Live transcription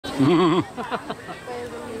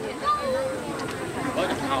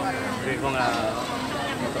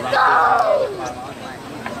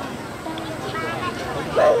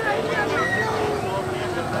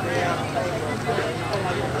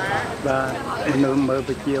và nửa mơ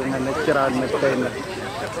buổi chiều ngày nó tràn một tên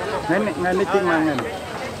ngày nó tiếng mang ngày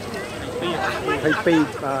phải pi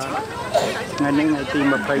và ngày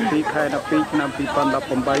tìm mà phải pi khai là pi năm pi pan đập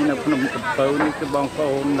bom bay nó nằm tập tấu ní cái bong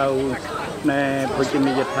phô nâu nè buổi chiều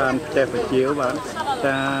mình than trẻ buổi chiều và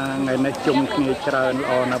ta ngày nó chung ngày tràn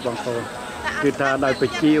o nó bong phôคือtaได้ไป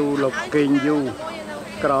ชิวลบกินอยู่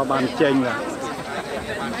กรอบบานเจงอ่ะ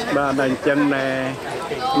บ้านดันจังแน่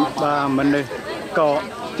บ้านมันเลยเกาะ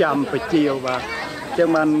จำไปชิวบ้านจัง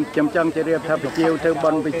มันจำจังจะเรียกทับไปชิวเธอบอ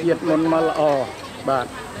ลไปเจียดมนมาละอบ้าน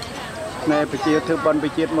ในไปชิวเธอบอลไป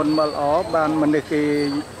เจียดมนมาละอบ้านมันเลยคือ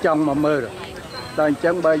จังมาเมื่อดัน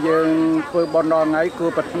จังใบยังคือบอลนอนไงคือ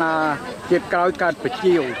ปัตนาเจียดกลายการไป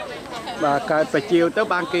ชิวบ้านการไปชิวเธอ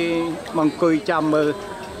บางกีมันคุยจำมือ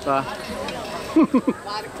บ้าน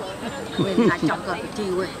miền Nam trong cơn bị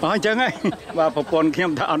chiêu ấy. Chẳng ấy, và phục vụ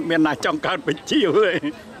khiêm thọn miền Nam trong cơn bị chiêu ấy.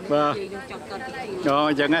 Và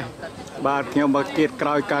chẳng ấy, bà khiêm bà kiệt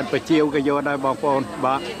còi cơn bị chiêu cái vô đây bà phôn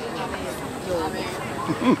bà.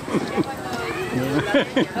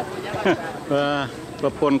 Và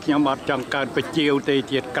phục vụ khiêm bà trong cơn bị chiêu thì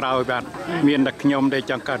kiệt còi bà miền đặc nhôm đây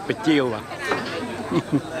trong cơn bị chiêu à.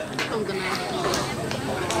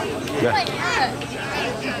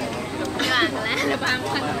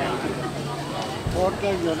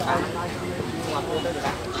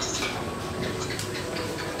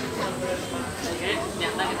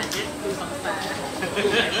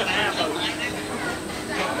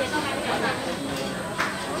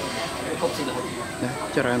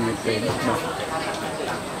 Cho ra mình về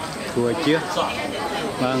thua chưa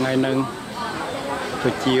và ngày nâng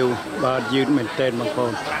buổi chiều ba dư mình tên bằng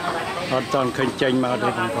con họ toàn khinh tranh mà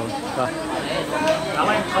đây bằng con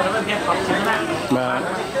mà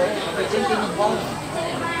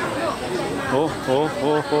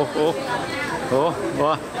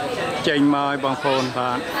tranh mà bằng con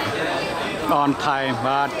và on time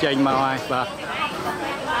và tranh mà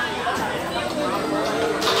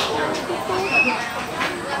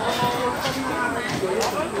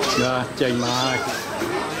và tranh mà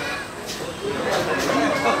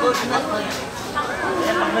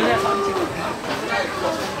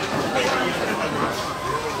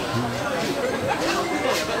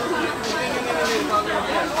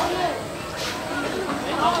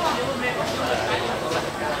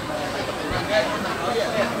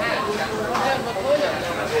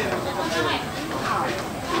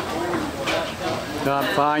God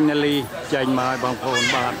finally tranh mà bằng phone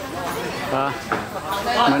bạn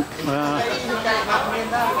mình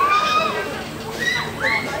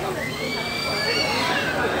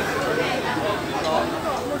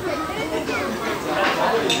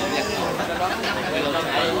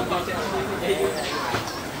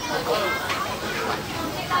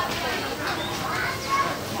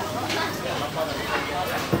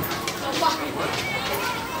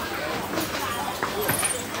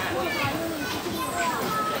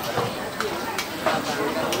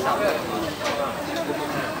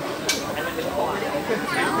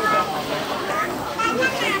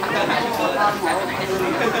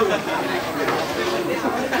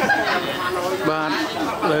bạn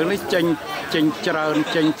lớn lấy tranh trơn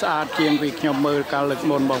tranh xa chiên vì nhom mơ cả lực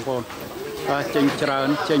môn bằng phồn và tranh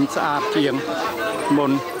trơn tranh xa chiên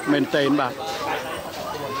môn men tên bạn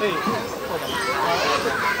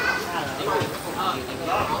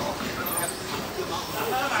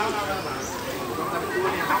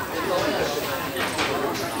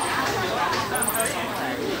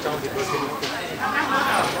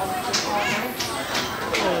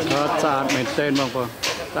nó xa men tên bằng phồn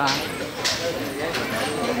xa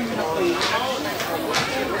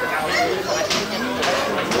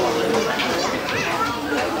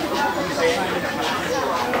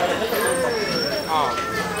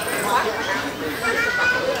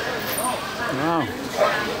wow.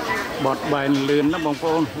 Bọt bài lươn nó bông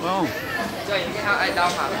phôn wow. Chơi những cái ai đau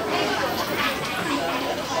hả?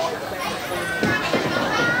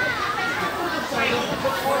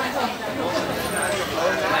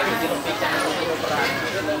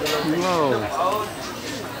 Wow.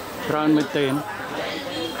 Tròn mới tên.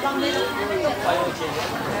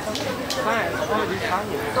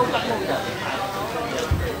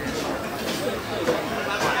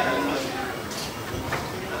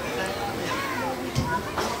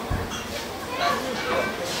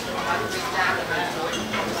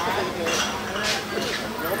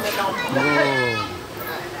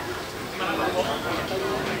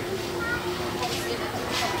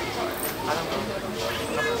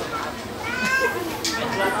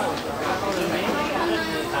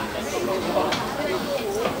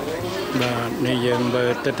 này dừng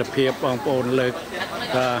bờ tết tập hiệp bằng ôn lực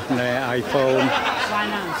và này iPhone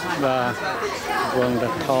và quần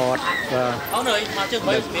đặt thọt và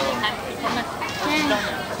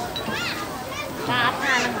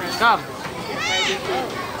Cơm.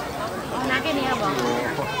 cái này bỏ.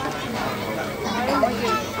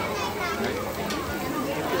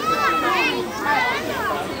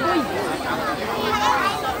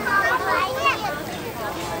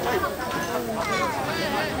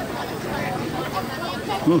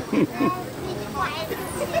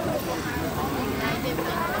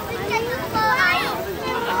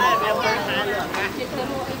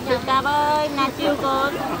 Cà ơi, nà chiêu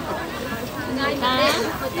con. Nà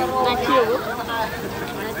chiêu.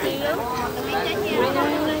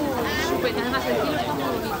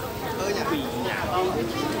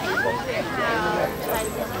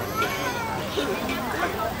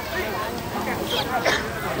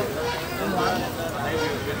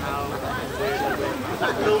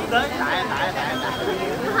 Luôn tới tại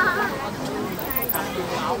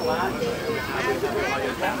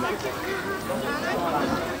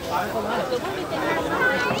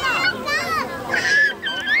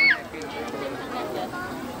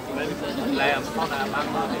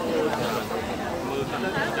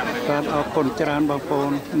การเอาคนจรานบางป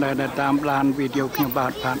นได้ตามลานวิดีโอขยบา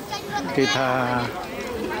ดพันที่ทา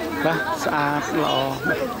ละสะอาดหล่อ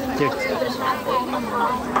เจ็บ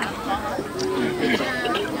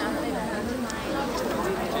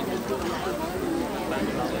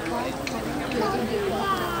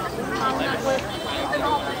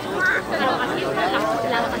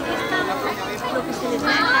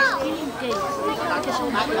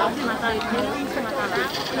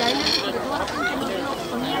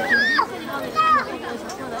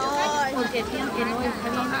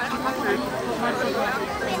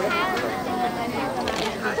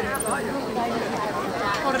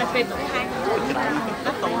Con respeto.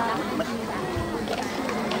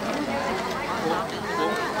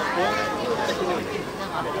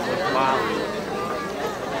 wow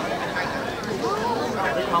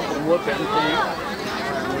không cũng mua chuyện gì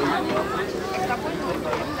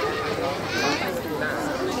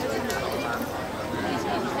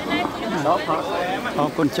đó thôi ขอบ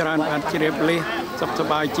คุณจรานการเชียบเลยส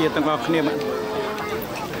บายเชียร์ตั้งแต่เนี่ยมัน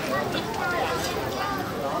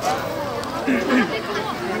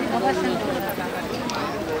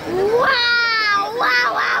Wow, wow,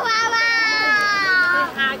 wow, wow, wow.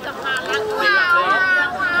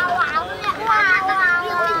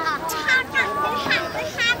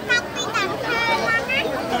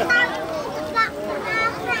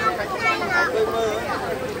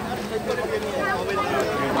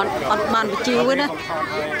 Bạn bị chiều với đó.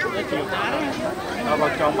 Nó vào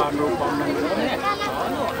trong bàn luôn còn này.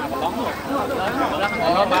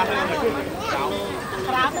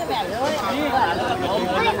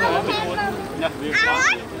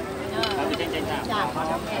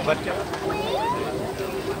 Vật chứ.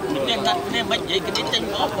 Nên mấy vậy cái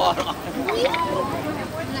tranh bỏ bò rồi.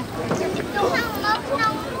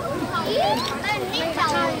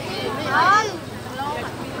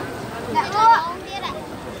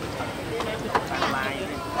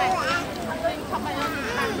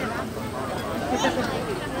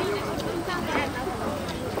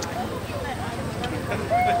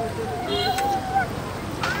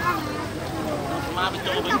 Mà bên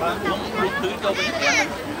chỗ bên thứ chỗ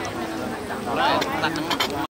bên